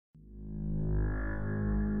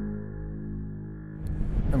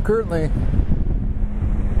I'm currently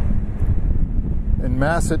in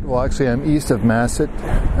Masset. Well, actually, I'm east of Masset.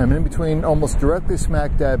 I'm in between, almost directly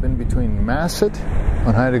smack dab in between Masset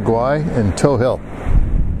on Haida Gwaii and Toe Hill.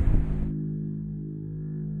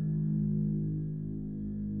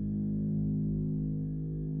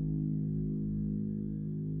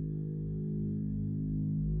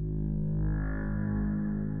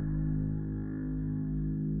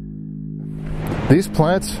 These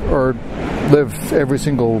plants live every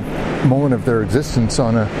single moment of their existence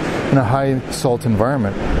in a high salt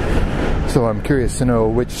environment. So I'm curious to know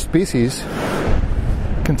which species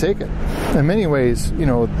can take it. In many ways, you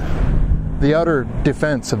know, the outer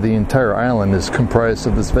defense of the entire island is comprised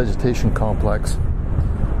of this vegetation complex.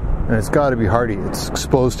 And it's got to be hardy. It's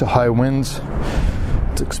exposed to high winds.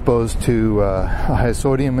 It's exposed to a high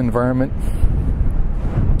sodium environment.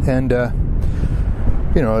 And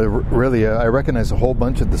you know, really, I recognize a whole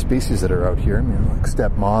bunch of the species that are out here. I mean, like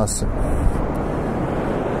steppe moss and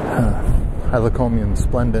Hylocomium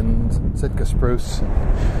splendens, and Sitka spruce,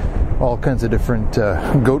 and all kinds of different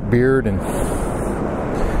goat beard, and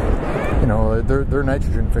you know, they're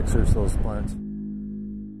nitrogen fixers, those plants.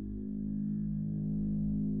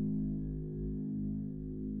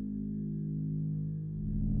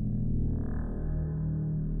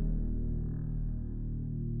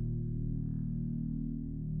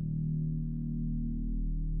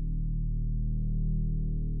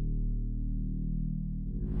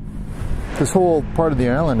 This whole part of the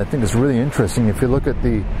island, I think, is really interesting. If you look at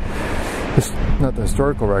not the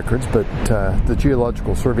historical records, but the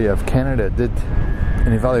Geological Survey of Canada did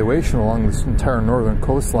an evaluation along this entire northern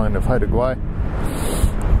coastline of Haida Gwaii,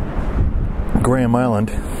 Graham Island,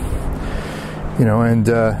 you know, and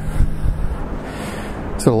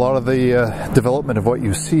so a lot of the development of what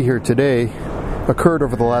you see here today occurred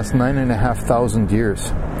over the last 9,500 years,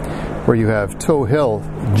 where you have Toe Hill,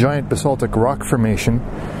 giant basaltic rock formation,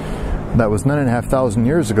 that was 9,500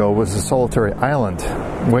 years ago, was a solitary island.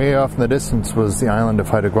 Way off in the distance was the island of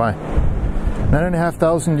Haida Gwaii.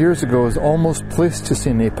 9,500 years ago was almost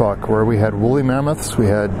Pleistocene epoch, where we had woolly mammoths, we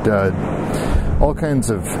had all kinds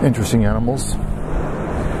of interesting animals.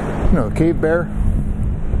 You know, cave bear,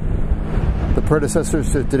 the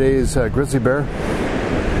predecessors to today's grizzly bear.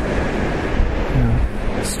 You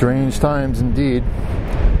know, strange times indeed.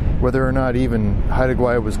 Whether or not even Haida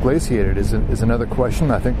Gwaii was glaciated is another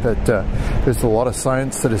question. I think that there's a lot of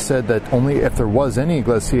science that has said that only if there was any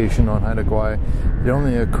glaciation on Haida Gwaii, it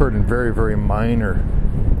only occurred in very, very minor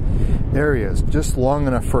areas, just long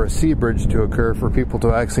enough for a sea bridge to occur for people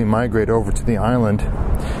to actually migrate over to the island,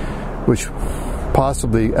 which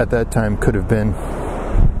possibly at that time could have been,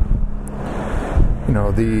 you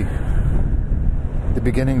know, the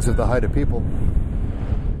beginnings of the Haida people.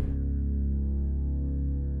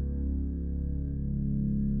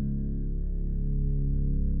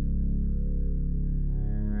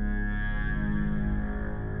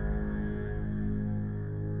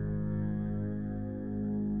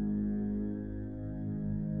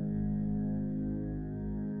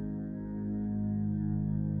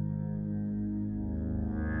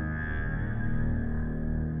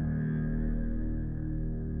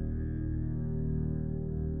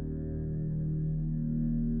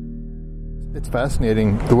 It's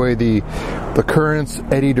fascinating the way the currents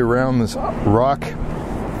eddied around this rock,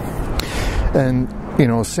 and you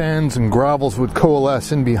know, sands and gravels would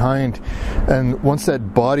coalesce in behind, and once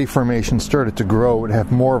that body formation started to grow, it would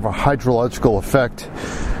have more of a hydrological effect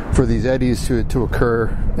for these eddies to occur,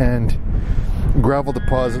 and gravel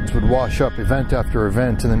deposits would wash up event after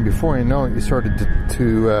event, and then before you know it, you started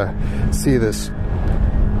to see this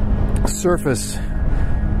surface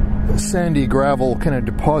sandy gravel kind of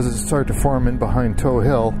deposits start to form in behind Toe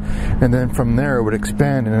Hill, and then from there it would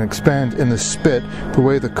expand and expand in the spit, the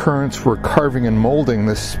way the currents were carving and molding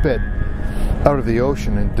this spit out of the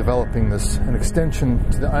ocean and developing an extension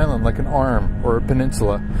to the island like an arm or a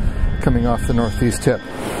peninsula coming off the northeast tip.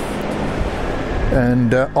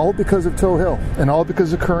 And all because of Toe Hill, and all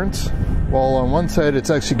because of currents. While on one side it's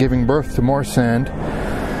actually giving birth to more sand,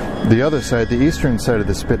 the other side, the eastern side of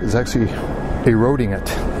the spit, is actually eroding it,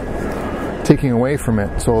 taking away from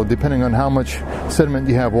it. So depending on how much sediment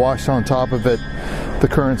you have washed on top of it, the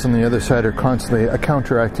currents on the other side are constantly a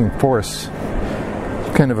counteracting force.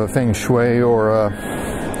 Kind of a feng shui, or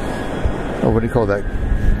what do you call that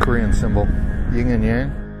Korean symbol? Yin and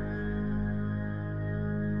Yang.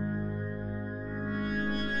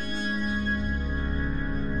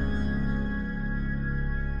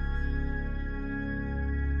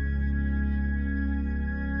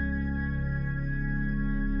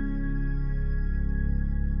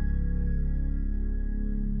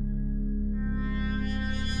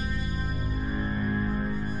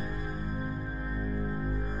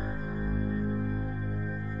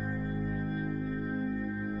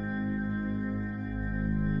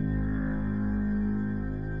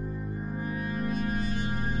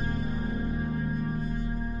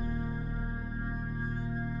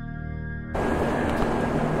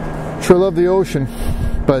 Sure love the ocean,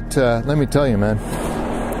 but let me tell you, man,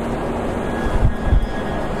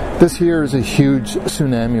 this here is a huge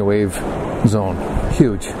tsunami wave zone.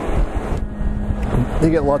 Huge. They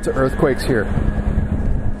get lots of earthquakes here.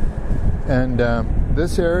 And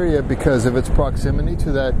this area, because of its proximity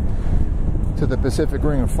to the Pacific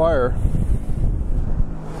Ring of Fire,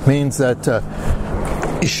 means that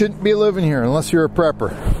you shouldn't be living here unless you're a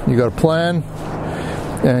prepper. You got a plan,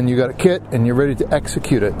 and you got a kit, and you're ready to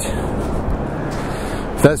execute it.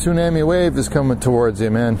 That tsunami wave is coming towards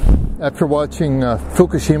you, man. After watching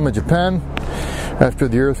Fukushima, Japan, after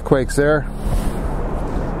the earthquakes there,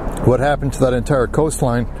 what happened to that entire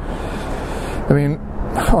coastline? I mean,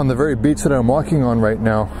 on the very beach that I'm walking on right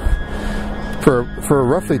now, for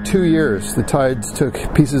roughly 2 years, the tides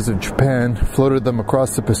took pieces of Japan, floated them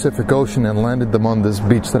across the Pacific Ocean, and landed them on this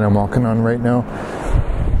beach that I'm walking on right now.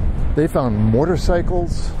 They found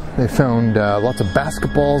motorcycles, they found lots of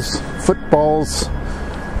basketballs, footballs,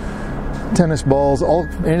 tennis balls,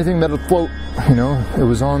 anything that would float, you know, it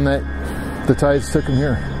was on that, the tides took them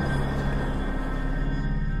here.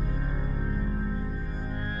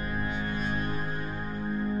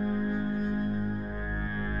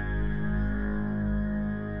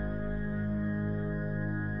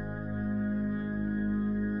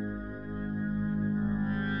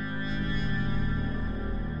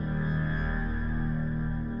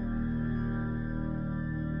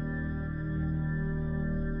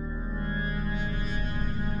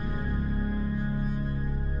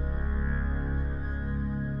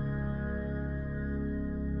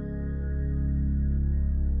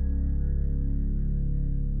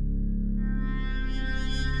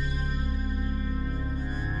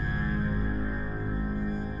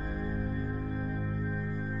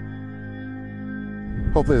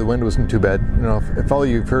 Hopefully the wind wasn't too bad. You know, if all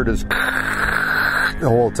you've heard is the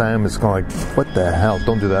whole time, it's kind of like, what the hell?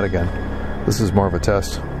 Don't do that again. This is more of a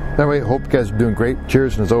test. Anyway, hope you guys are doing great.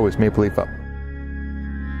 Cheers, and as always, Maple Leaf up.